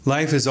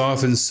Life is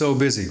often so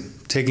busy,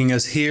 taking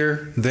us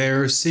here,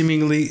 there,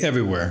 seemingly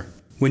everywhere.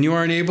 When you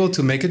aren't able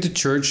to make it to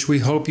church, we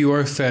hope you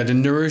are fed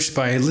and nourished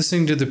by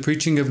listening to the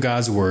preaching of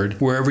God's Word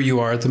wherever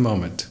you are at the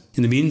moment.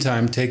 In the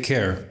meantime, take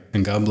care,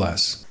 and God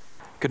bless.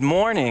 Good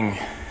morning.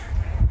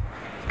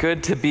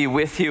 Good to be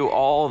with you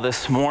all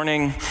this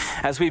morning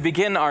as we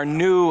begin our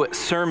new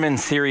sermon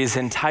series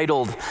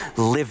entitled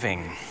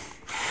Living.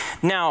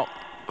 Now,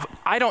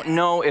 I don't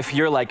know if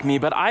you're like me,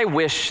 but I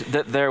wish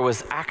that there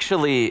was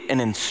actually an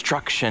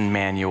instruction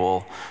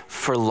manual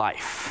for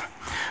life.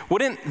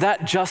 Wouldn't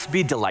that just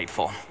be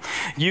delightful?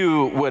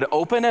 You would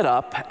open it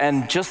up,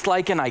 and just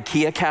like an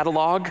IKEA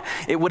catalog,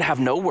 it would have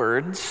no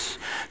words,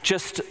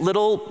 just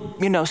little,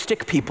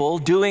 stick people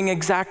doing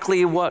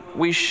exactly what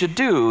we should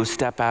do,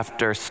 step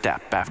after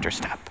step after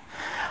step.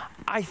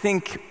 I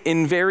think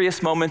in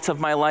various moments of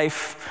my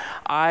life,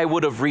 I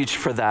would have reached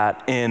for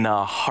that in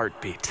a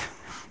heartbeat,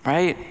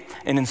 right?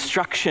 An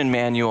instruction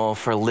manual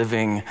for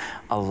living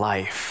a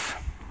life.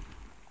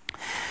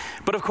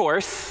 But of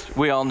course,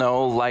 we all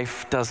know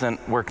life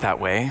doesn't work that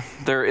way.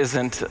 There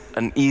isn't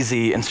an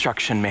easy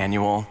instruction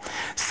manual.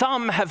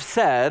 Some have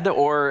said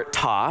or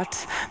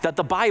taught that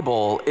the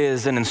Bible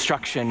is an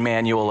instruction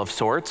manual of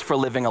sorts for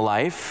living a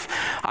life.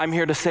 I'm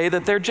here to say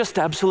that they're just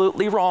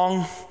absolutely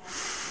wrong.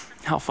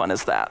 How fun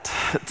is that?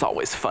 It's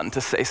always fun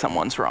to say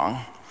someone's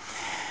wrong.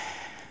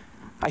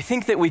 I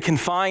think that we can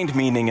find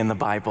meaning in the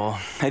Bible.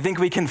 I think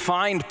we can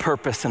find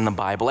purpose in the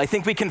Bible. I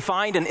think we can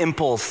find an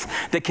impulse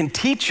that can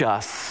teach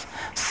us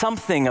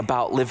something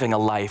about living a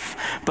life,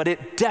 but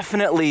it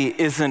definitely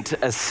isn't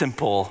as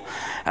simple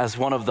as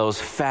one of those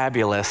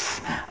fabulous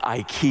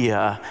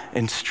IKEA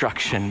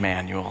instruction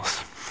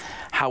manuals,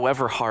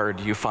 however hard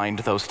you find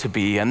those to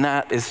be. And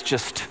that is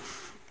just,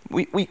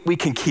 we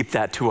can keep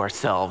that to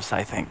ourselves,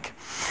 I think.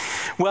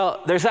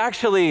 Well, there's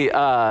actually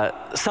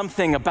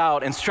something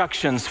about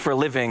instructions for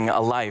living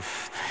a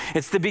life.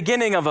 It's the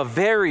beginning of a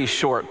very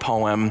short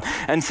poem,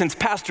 and since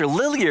Pastor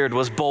Lilliard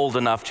was bold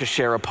enough to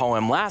share a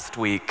poem last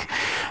week,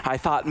 I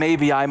thought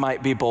maybe I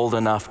might be bold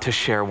enough to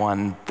share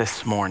one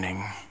this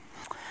morning.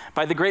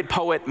 By the great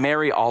poet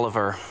Mary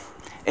Oliver,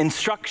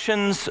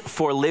 Instructions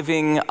for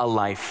Living a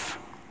Life.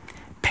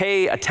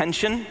 Pay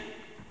attention,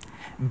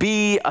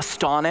 be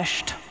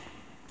astonished,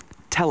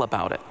 tell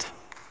about it.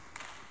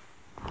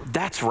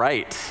 That's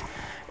right.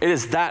 It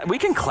is that. We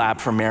can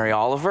clap for Mary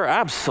Oliver.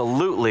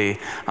 Absolutely.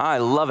 I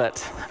love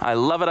it. I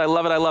love it. I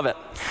love it. I love it.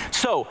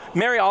 So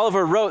Mary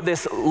Oliver wrote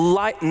this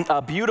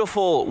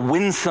beautiful,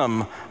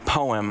 winsome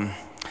poem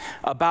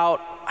about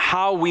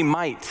how we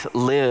might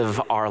live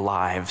our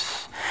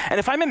lives. And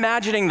if I'm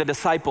imagining the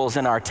disciples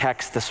in our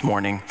text this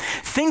morning,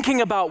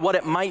 thinking about what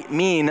it might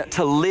mean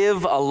to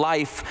live a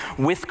life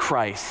with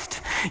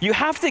Christ, you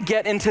have to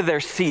get into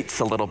their seats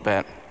a little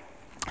bit.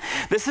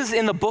 This is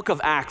in the book of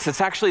Acts. It's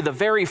actually the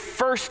very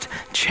first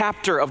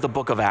chapter of the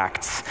book of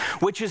Acts,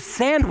 which is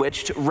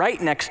sandwiched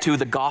right next to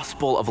the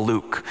Gospel of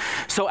Luke.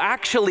 So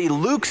actually,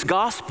 Luke's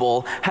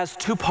gospel has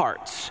two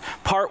parts.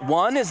 Part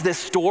one is this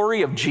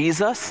story of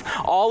Jesus,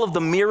 all of the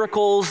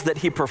miracles that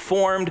he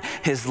performed,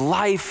 his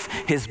life,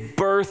 his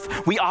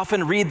birth. We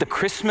often read the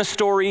Christmas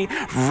story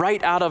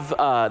right out of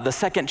the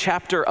second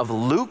chapter of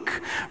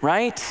Luke,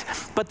 right?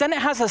 But then it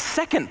has a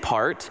second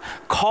part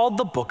called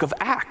the book of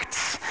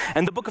Acts.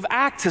 And the book of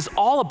Acts is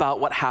all about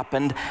what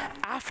happened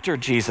after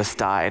Jesus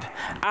died,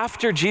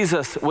 after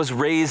Jesus was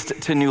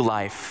raised to new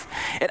life.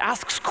 It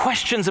asks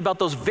questions about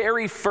those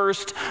very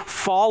first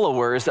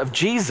followers of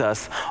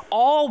Jesus,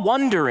 all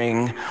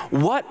wondering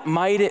what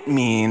might it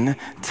mean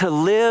to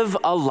live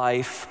a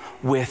life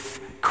with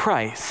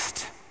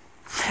Christ.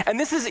 And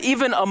this is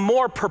even a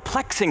more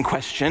perplexing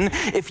question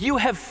if you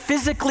have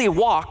physically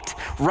walked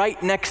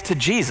right next to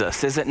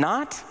Jesus, is it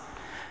not?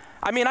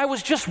 I mean, I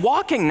was just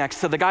walking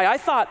next to the guy. I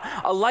thought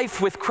a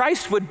life with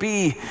Christ would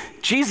be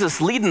Jesus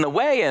leading the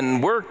way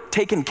and we're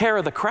taking care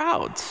of the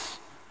crowds.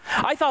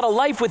 I thought a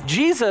life with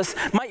Jesus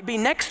might be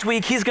next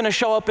week he's going to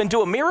show up and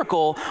do a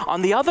miracle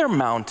on the other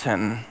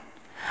mountain.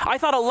 I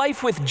thought a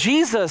life with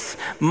Jesus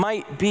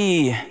might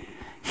be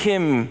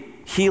him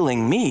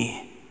healing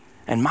me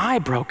and my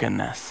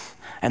brokenness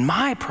and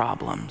my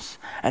problems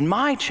and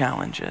my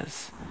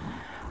challenges.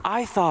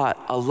 I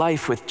thought a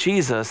life with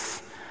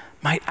Jesus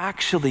might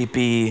actually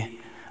be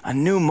a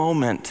new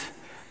moment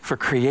for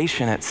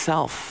creation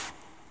itself.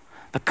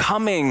 The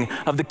coming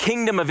of the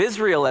kingdom of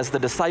Israel, as the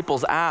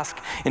disciples ask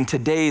in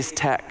today's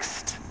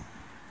text.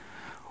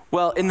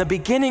 Well, in the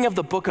beginning of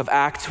the book of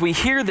Acts, we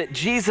hear that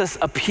Jesus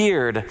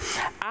appeared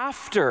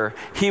after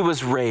he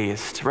was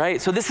raised,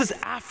 right? So this is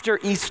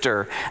after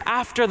Easter,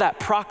 after that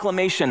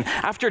proclamation,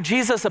 after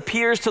Jesus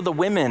appears to the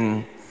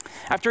women.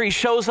 After he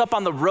shows up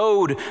on the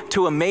road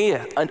to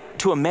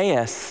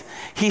Emmaus,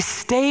 he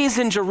stays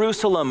in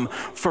Jerusalem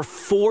for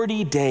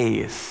 40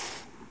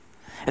 days.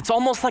 It's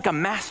almost like a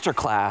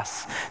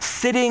masterclass,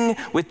 sitting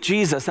with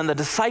Jesus, and the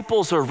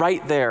disciples are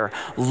right there,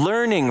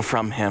 learning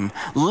from him,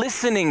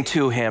 listening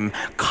to him,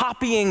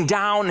 copying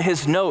down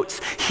his notes,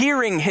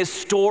 hearing his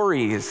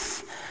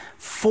stories.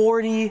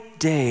 40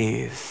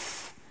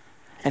 days.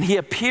 And he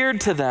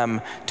appeared to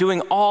them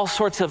doing all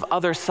sorts of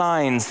other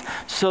signs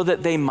so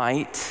that they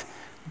might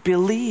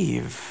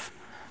believe,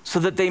 so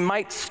that they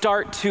might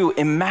start to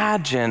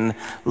imagine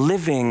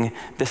living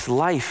this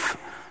life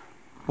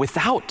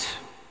without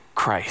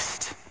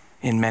Christ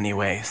in many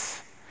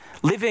ways,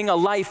 living a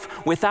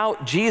life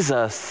without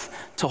Jesus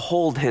to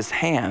hold his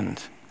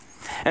hand.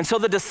 And so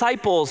the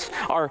disciples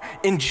are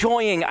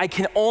enjoying, I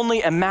can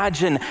only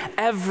imagine,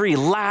 every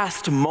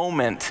last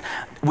moment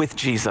with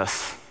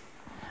Jesus.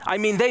 I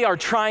mean, they are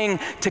trying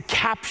to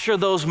capture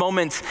those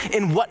moments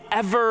in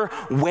whatever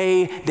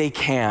way they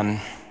can.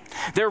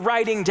 They're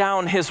writing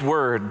down his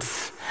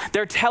words.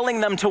 They're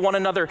telling them to one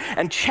another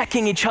and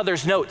checking each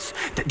other's notes.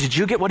 Did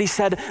you get what he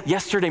said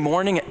yesterday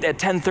morning at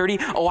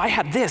 10:30? Oh, I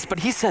had this, but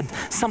he said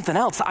something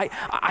else.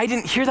 I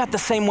didn't hear that the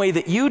same way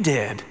that you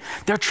did.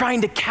 They're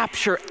trying to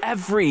capture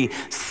every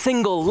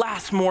single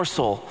last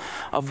morsel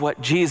of what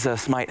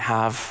Jesus might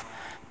have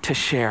to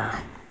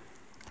share.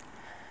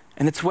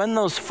 And it's when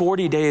those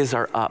 40 days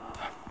are up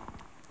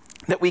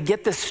that we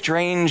get this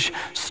strange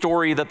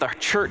story that the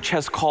church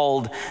has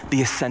called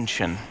the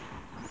Ascension.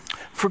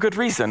 For good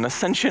reason.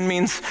 Ascension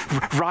means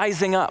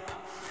rising up.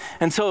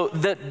 And so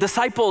the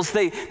disciples,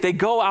 they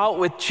go out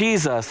with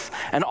Jesus,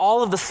 and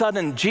all of a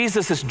sudden,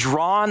 Jesus is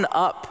drawn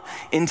up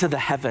into the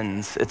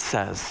heavens, it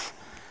says.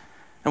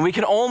 And we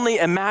can only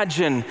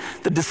imagine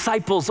the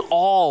disciples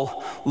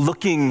all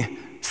looking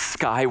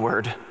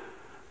skyward,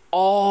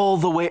 all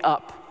the way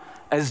up,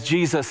 as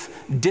Jesus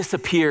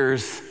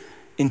disappears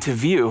into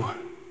view.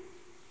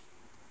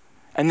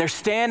 And they're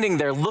standing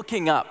there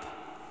looking up,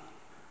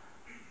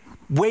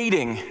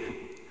 waiting,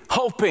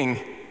 hoping,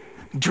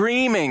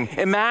 dreaming,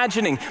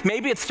 imagining.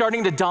 Maybe it's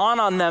starting to dawn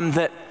on them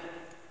that,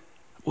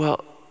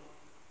 well,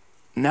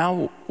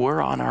 now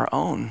we're on our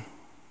own.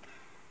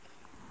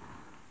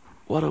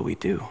 What do we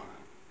do?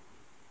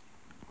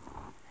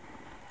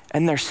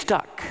 And they're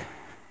stuck,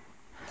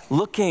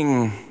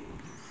 looking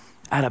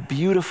at a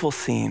beautiful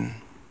scene.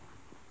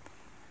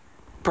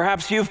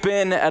 Perhaps you've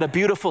been at a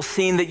beautiful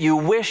scene that you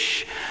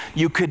wish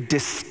you could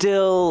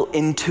distill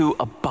into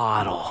a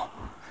bottle.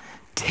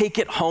 Take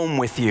it home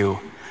with you.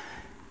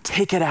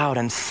 Take it out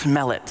and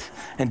smell it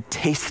and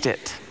taste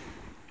it.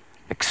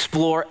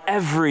 Explore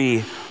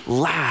every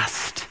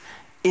last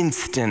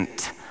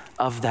instant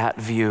of that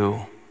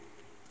view.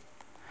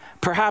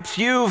 Perhaps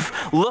you've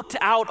looked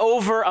out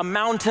over a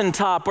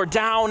mountaintop or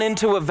down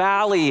into a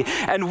valley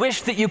and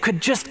wish that you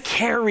could just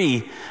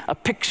carry a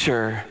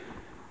picture.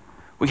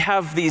 We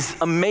have these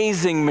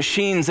amazing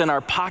machines in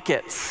our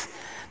pockets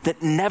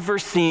that never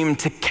seem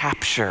to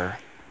capture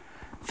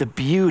the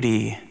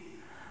beauty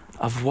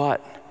of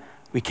what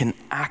we can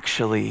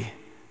actually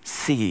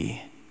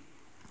see.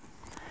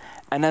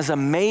 And as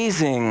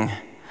amazing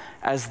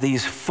as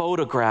these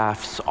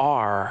photographs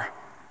are,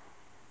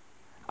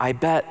 I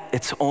bet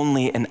it's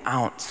only an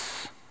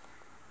ounce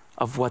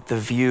of what the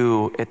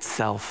view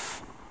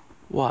itself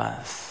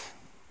was.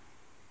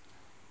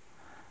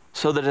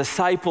 So the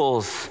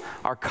disciples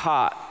are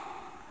caught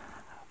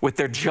with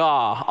their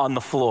jaw on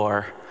the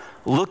floor,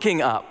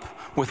 looking up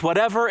with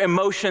whatever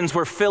emotions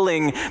were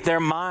filling their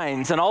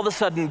minds. And all of a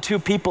sudden, two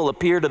people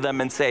appear to them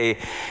and say,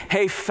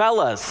 "Hey,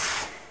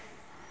 fellas,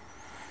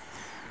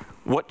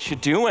 what you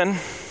doing?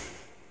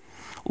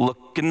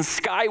 Looking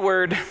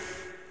skyward,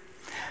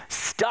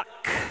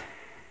 stuck.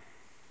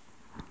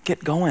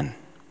 Get going.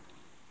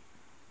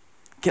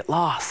 Get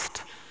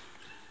lost.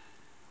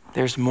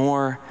 There's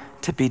more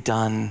to be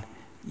done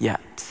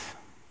yet."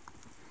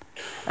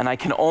 And I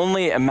can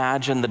only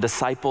imagine the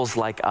disciples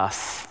like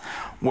us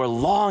were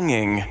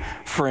longing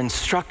for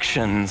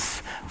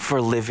instructions for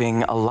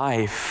living a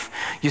life.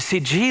 You see,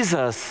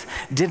 Jesus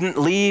didn't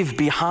leave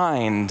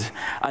behind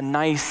a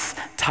nice,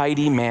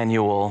 tidy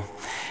manual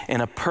in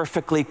a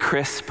perfectly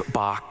crisp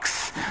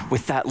box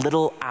with that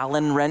little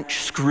Allen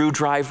wrench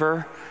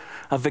screwdriver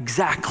of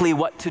exactly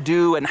what to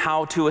do and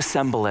how to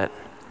assemble it.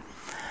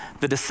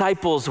 The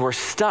disciples were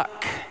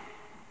stuck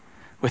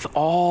with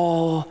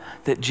all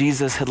that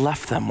Jesus had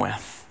left them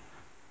with.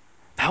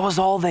 That was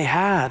all they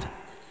had.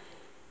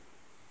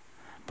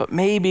 But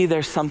maybe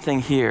there's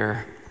something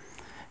here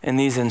in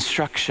these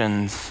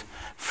instructions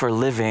for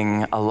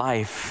living a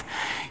life.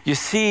 You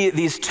see,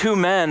 these two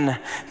men,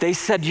 they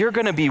said, "You're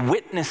going to be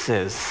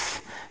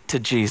witnesses to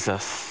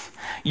Jesus.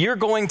 You're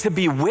going to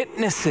be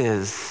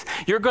witnesses.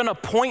 You're going to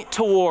point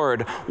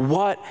toward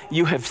what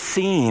you have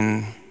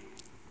seen."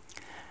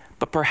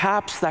 But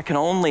perhaps that can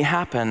only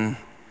happen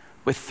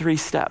with 3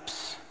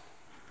 steps.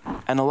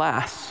 And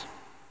alas,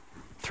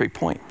 3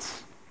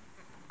 points.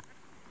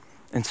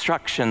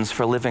 Instructions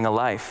for living a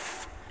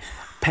life.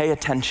 Pay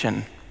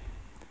attention.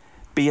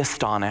 Be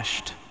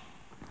astonished.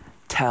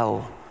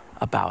 Tell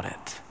about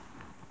it.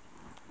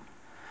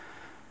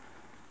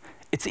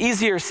 It's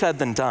easier said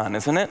than done,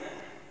 isn't it?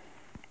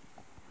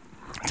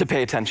 To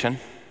pay attention.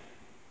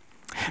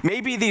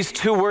 Maybe these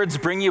 2 words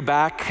bring you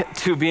back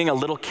to being a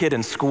little kid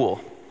in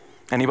school.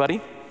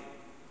 Anybody?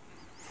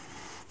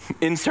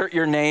 Insert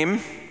your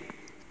name,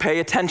 pay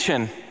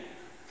attention.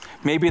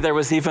 Maybe there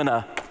was even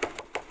a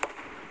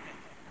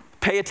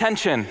pay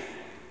attention.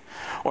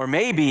 or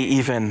maybe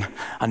even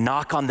a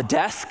knock on the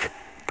desk,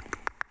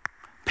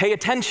 pay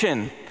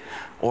attention,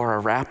 or a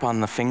rap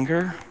on the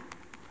finger,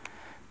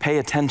 pay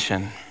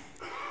attention.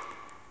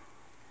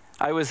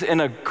 I was in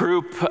a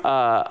group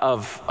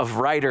of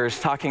writers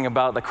talking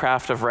about the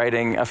craft of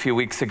writing a few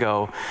weeks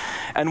ago.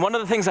 And one of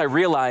the things I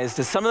realized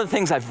is some of the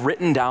things I've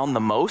written down the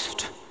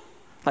most,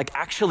 like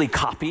actually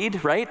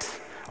copied, right,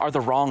 are the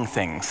wrong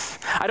things.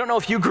 I don't know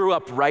if you grew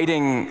up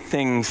writing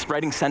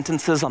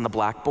sentences on the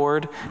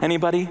blackboard.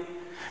 Anybody?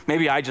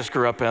 Maybe I just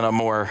grew up in a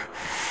more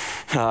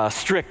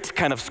strict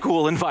kind of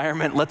school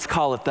environment, let's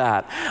call it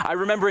that. I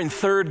remember in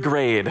 3rd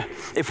grade,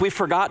 if we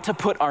forgot to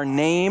put our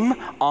name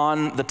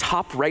on the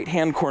top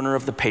right-hand corner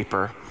of the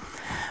paper,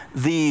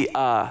 the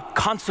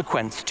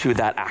consequence to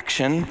that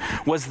action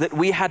was that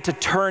we had to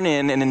turn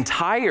in an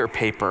entire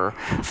paper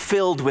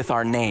filled with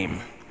our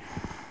name.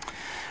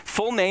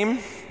 Full name,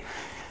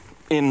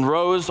 in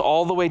rows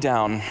all the way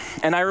down.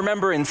 And I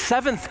remember in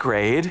 7th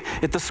grade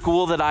at the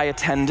school that I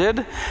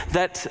attended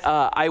that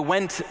I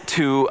went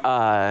to,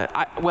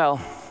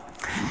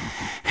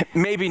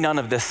 maybe none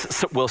of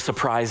this will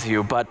surprise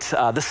you, but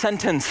the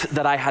sentence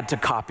that I had to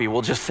copy,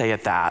 we'll just say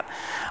it that.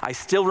 I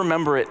still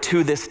remember it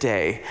to this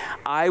day.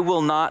 I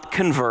will not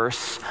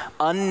converse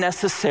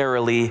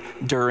unnecessarily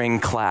during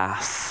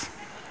class.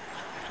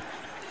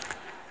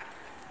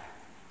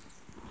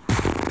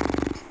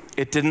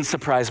 It didn't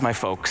surprise my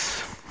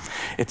folks.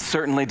 It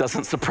certainly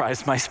doesn't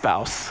surprise my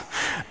spouse,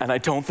 and I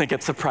don't think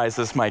it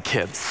surprises my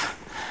kids.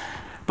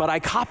 But I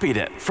copied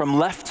it from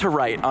left to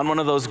right on one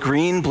of those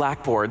green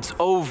blackboards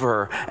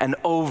over and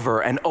over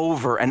and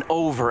over and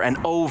over and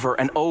over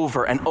and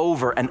over and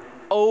over and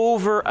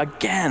over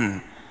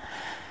again.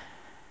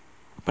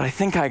 But I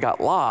think I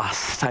got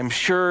lost. I'm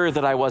sure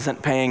that I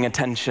wasn't paying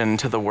attention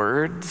to the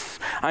words.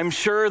 I'm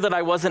sure that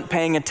I wasn't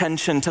paying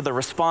attention to the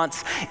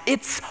response.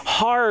 It's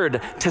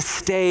hard to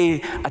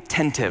stay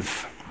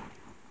attentive.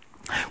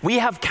 We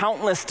have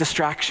countless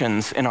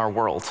distractions in our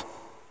world.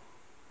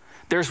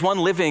 There's one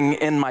living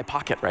in my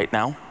pocket right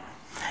now.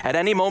 At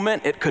any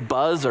moment, it could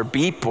buzz or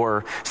beep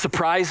or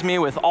surprise me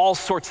with all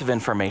sorts of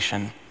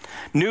information.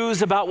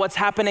 News about what's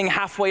happening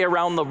halfway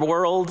around the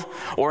world,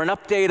 or an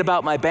update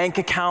about my bank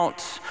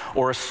account,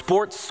 or a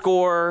sports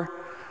score,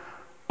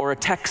 or a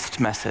text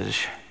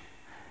message.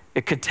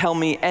 It could tell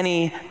me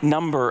any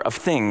number of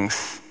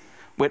things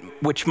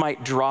which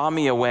might draw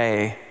me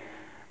away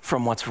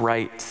from what's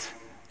right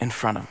in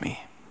front of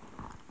me.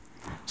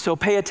 So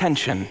pay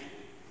attention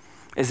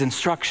is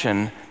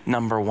instruction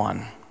number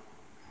 1.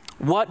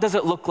 What does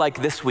it look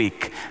like this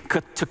week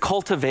to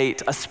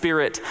cultivate a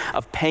spirit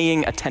of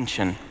paying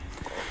attention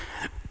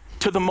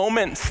to the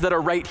moments that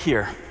are right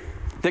here,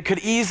 that could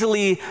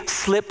easily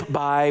slip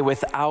by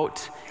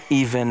without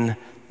even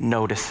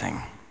noticing?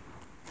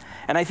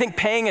 And I think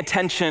paying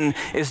attention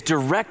is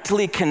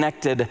directly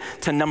connected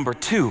to number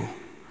 2,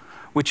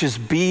 which is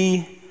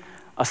be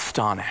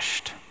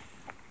astonished.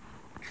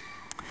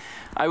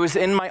 I was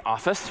in my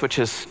office, which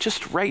is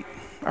just right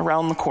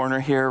around the corner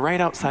here, right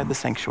outside the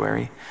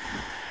sanctuary.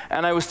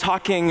 And I was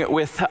talking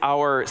with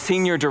our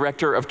senior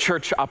director of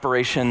church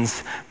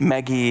operations,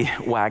 Maggie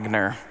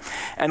Wagner.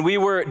 And we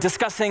were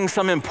discussing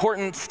some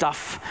important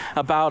stuff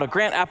about a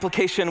grant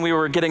application we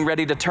were getting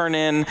ready to turn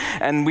in.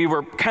 And we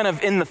were kind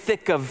of in the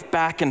thick of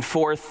back and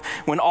forth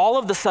when all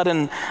of a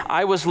sudden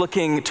I was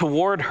looking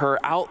toward her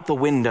out the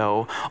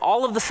window.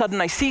 All of a sudden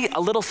I see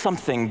a little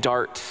something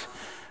dart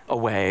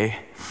away.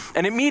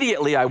 And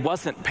immediately I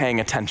wasn't paying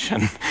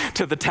attention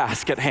to the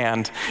task at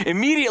hand.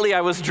 Immediately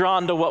I was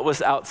drawn to what was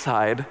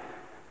outside.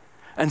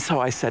 And so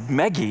I said,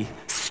 Maggie,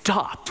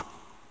 stop.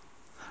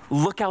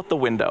 Look out the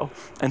window.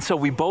 And so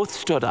we both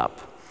stood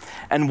up.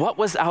 And what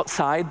was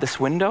outside this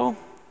window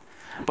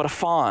but a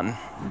fawn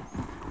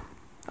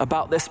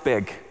about this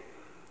big,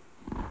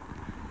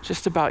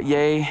 just about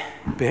yay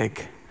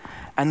big.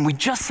 And we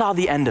just saw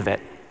the end of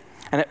it.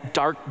 And it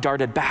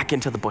darted back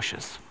into the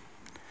bushes.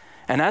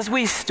 And as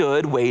we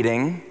stood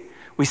waiting,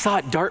 we saw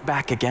it dart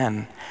back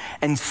again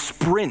and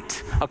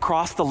sprint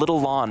across the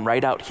little lawn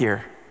right out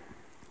here.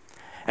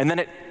 And then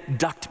it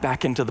ducked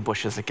back into the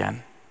bushes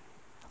again.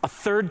 A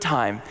third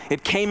time,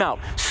 it came out,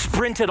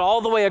 sprinted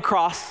all the way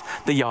across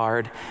the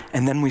yard,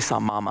 and then we saw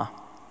Mama.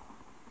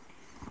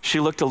 She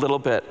looked a little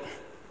bit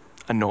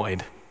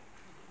annoyed.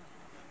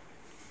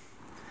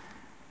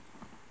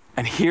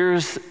 And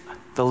here's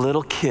the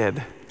little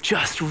kid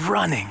just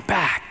running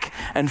back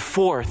and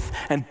forth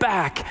and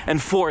back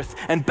and forth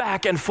and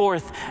back and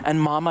forth,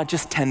 and Mama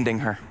just tending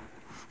her,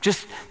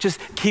 just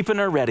keeping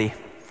her ready,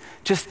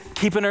 just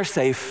keeping her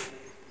safe,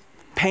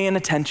 paying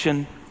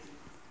attention.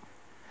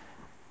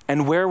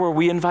 And where were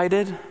we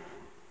invited?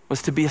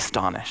 Was to be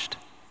astonished.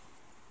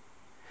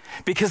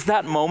 Because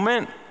that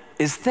moment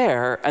is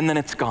there and then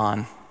it's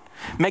gone.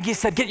 Maggie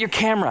said, get your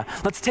camera,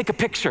 let's take a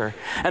picture.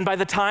 And by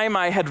the time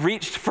I had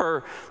reached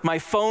for my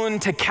phone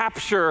to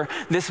capture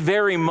this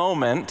very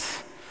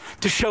moment,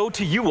 to show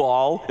to you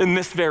all in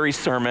this very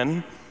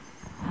sermon,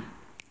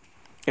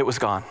 it was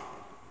gone.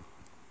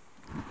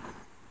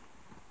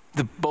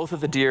 Both of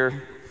the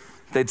deer,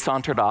 they'd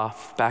sauntered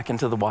off back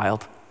into the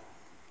wild.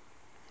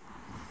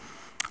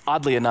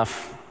 Oddly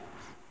enough,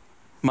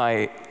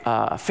 my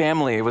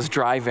family was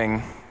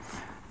driving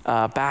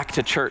back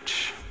to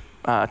church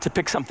to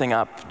pick something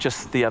up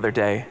just the other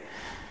day.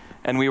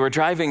 And we were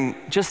driving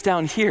just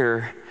down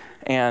here,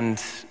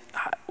 and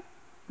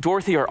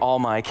Dorothy or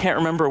Alma, I can't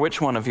remember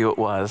which one of you it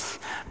was,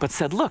 but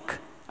said, "Look,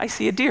 I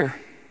see a deer."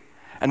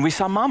 And we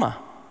saw Mama,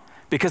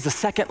 because a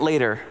second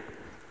later,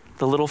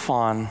 the little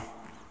fawn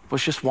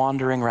was just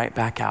wandering right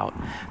back out.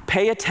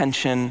 Pay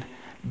attention,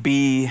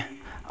 be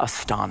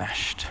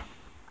astonished.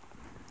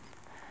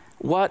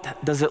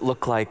 What does it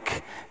look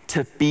like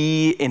to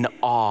be in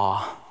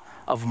awe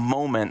of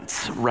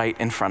moments right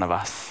in front of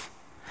us?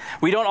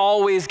 We don't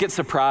always get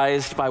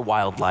surprised by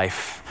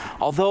wildlife,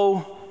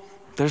 although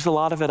there's a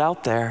lot of it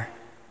out there.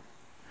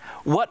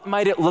 What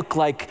might it look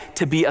like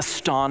to be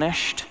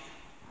astonished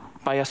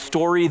by a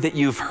story that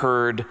you've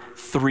heard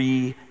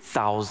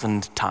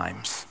 3,000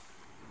 times?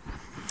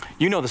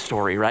 You know the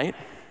story, right?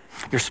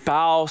 Your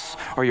spouse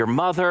or your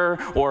mother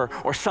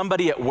or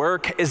somebody at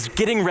work is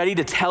getting ready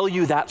to tell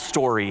you that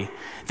story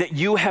that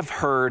you have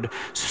heard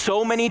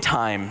so many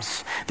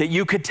times that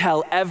you could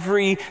tell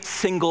every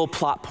single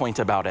plot point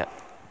about it.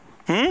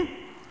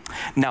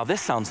 Now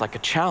this sounds like a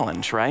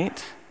challenge,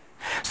 right?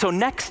 So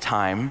next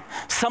time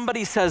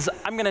somebody says,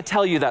 "I'm going to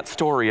tell you that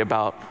story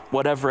about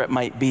whatever it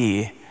might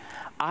be,"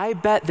 I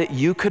bet that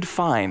you could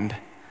find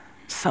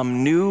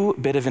some new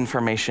bit of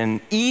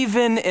information,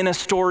 even in a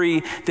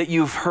story that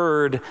you've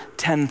heard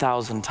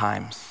 10,000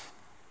 times,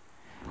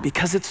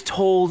 because it's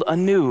told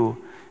anew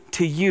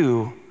to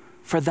you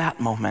for that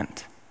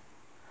moment.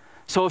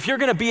 So if you're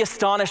going to be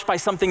astonished by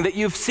something that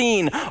you've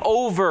seen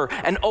over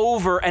and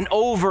over and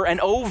over and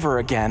over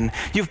again,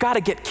 you've got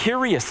to get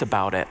curious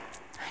about it.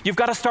 You've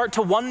got to start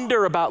to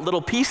wonder about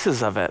little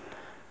pieces of it.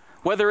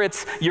 Whether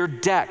it's your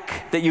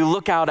deck that you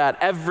look out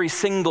at every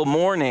single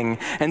morning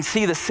and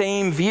see the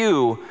same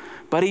view,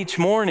 but each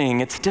morning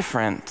it's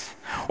different.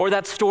 Or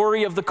that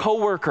story of the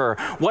coworker.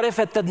 What if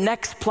at the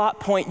next plot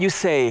point you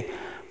say,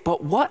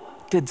 "But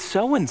what did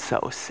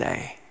so-and-so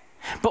say?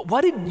 But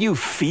what did you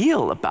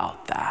feel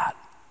about that?"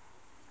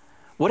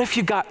 What if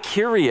you got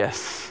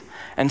curious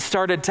and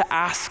started to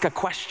ask a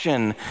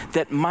question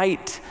that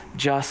might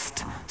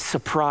just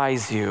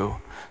surprise you,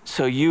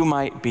 so you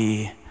might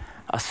be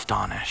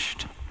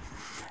astonished?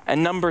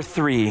 And number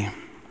 3,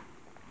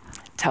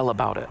 tell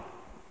about it.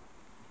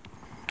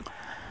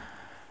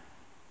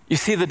 You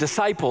see, the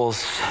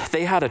disciples,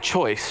 they had a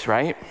choice,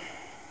 right?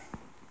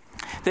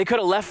 They could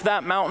have left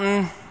that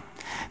mountain.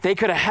 They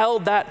could have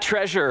held that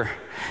treasure.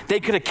 They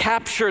could have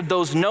captured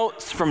those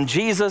notes from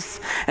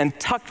Jesus and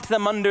tucked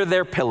them under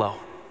their pillow.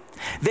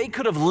 They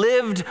could have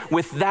lived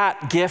with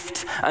that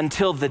gift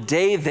until the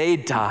day they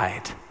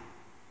died.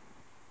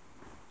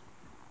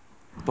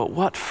 But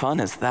what fun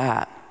is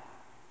that?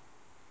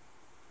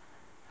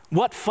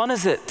 What fun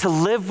is it to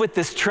live with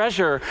this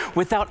treasure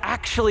without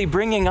actually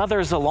bringing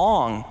others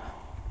along?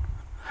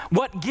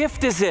 What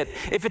gift is it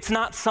if it's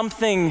not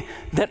something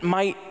that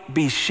might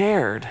be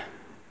shared?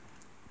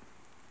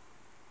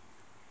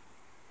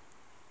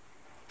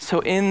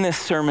 So in this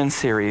sermon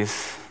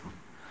series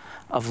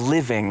of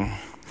living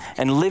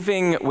and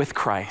living with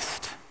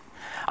Christ,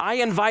 I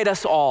invite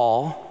us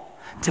all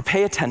to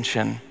pay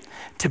attention,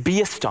 to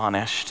be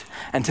astonished,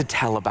 and to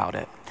tell about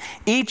it.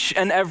 Each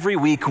and every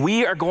week,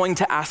 we are going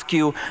to ask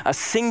you a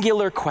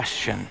singular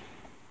question.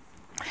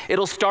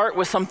 It'll start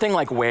with something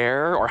like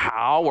where or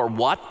how or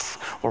what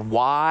or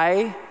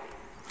why.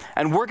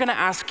 And we're going to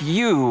ask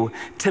you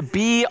to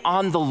be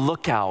on the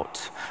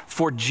lookout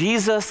for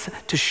Jesus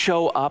to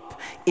show up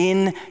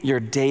in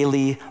your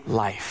daily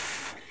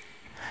life.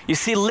 You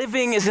see,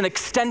 living is an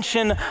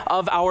extension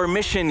of our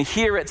mission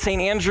here at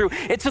St. Andrew.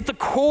 It's at the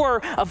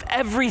core of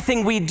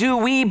everything we do.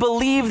 We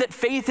believe that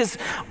faith is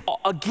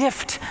a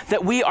gift,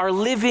 that we are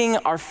living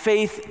our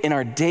faith in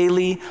our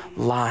daily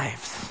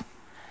lives.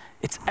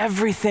 It's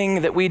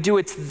everything that we do.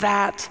 It's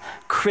that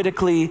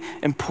critically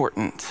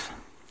important.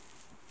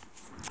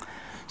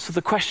 So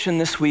the question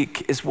this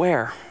week is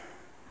where?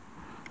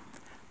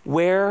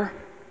 Where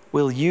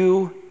will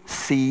you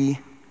see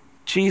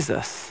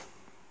Jesus?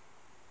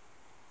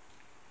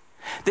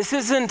 This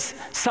isn't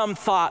some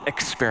thought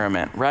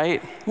experiment,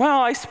 right?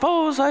 Well, I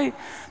suppose I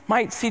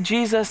might see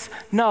Jesus.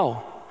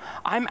 No,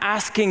 I'm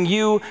asking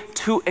you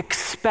to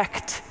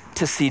expect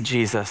to see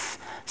Jesus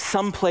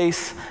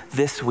someplace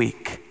this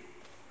week,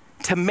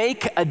 to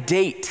make a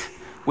date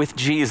with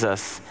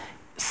Jesus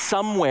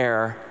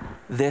somewhere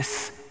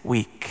this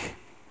week.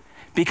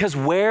 Because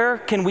where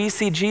can we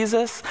see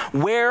Jesus?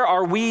 Where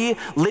are we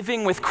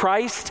living with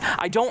Christ?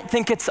 I don't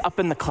think it's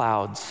up in the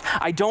clouds.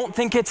 I don't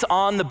think it's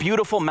on the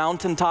beautiful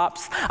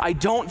mountaintops. I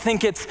don't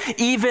think it's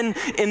even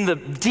in the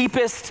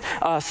deepest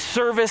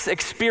service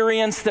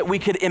experience that we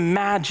could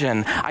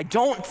imagine. I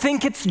don't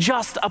think it's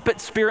just up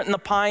at Spirit in the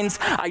Pines.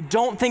 I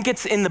don't think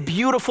it's in the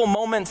beautiful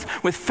moments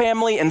with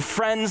family and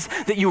friends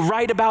that you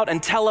write about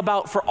and tell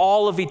about for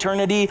all of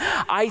eternity.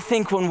 I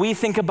think when we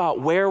think about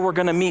where we're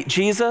going to meet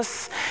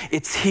Jesus,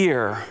 it's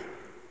here.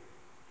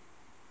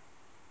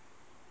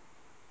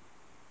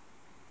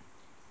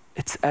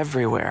 It's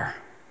everywhere.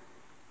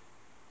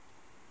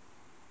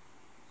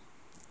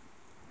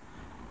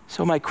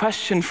 So my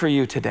question for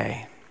you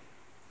today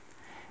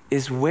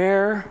is,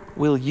 where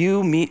will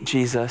you meet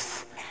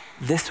Jesus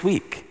this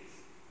week?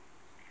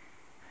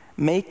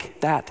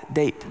 Make that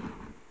date.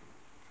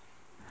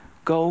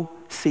 Go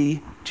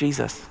see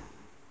Jesus.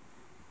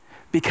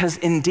 Because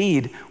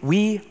indeed,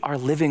 we are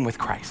living with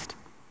Christ.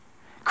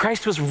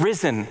 Christ was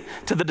risen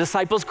to the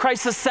disciples.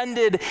 Christ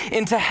ascended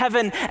into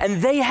heaven,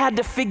 and they had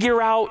to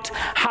figure out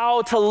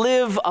how to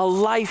live a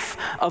life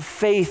of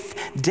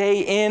faith day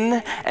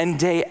in and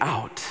day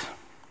out.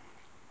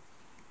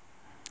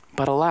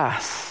 But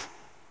alas,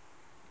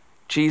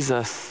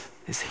 Jesus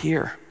is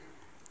here.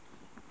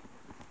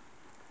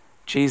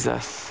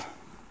 Jesus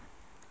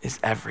is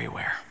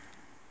everywhere.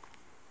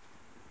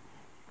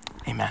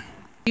 Amen.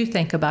 You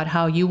think about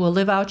how you will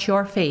live out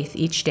your faith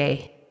each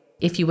day.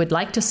 If you would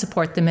like to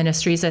support the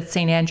ministries at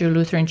St. Andrew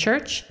Lutheran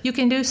Church, you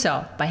can do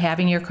so by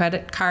having your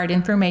credit card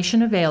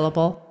information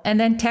available and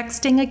then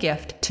texting a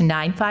gift to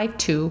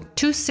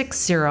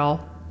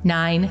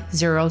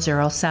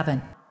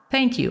 952-260-9007.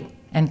 Thank you,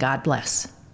 and God bless.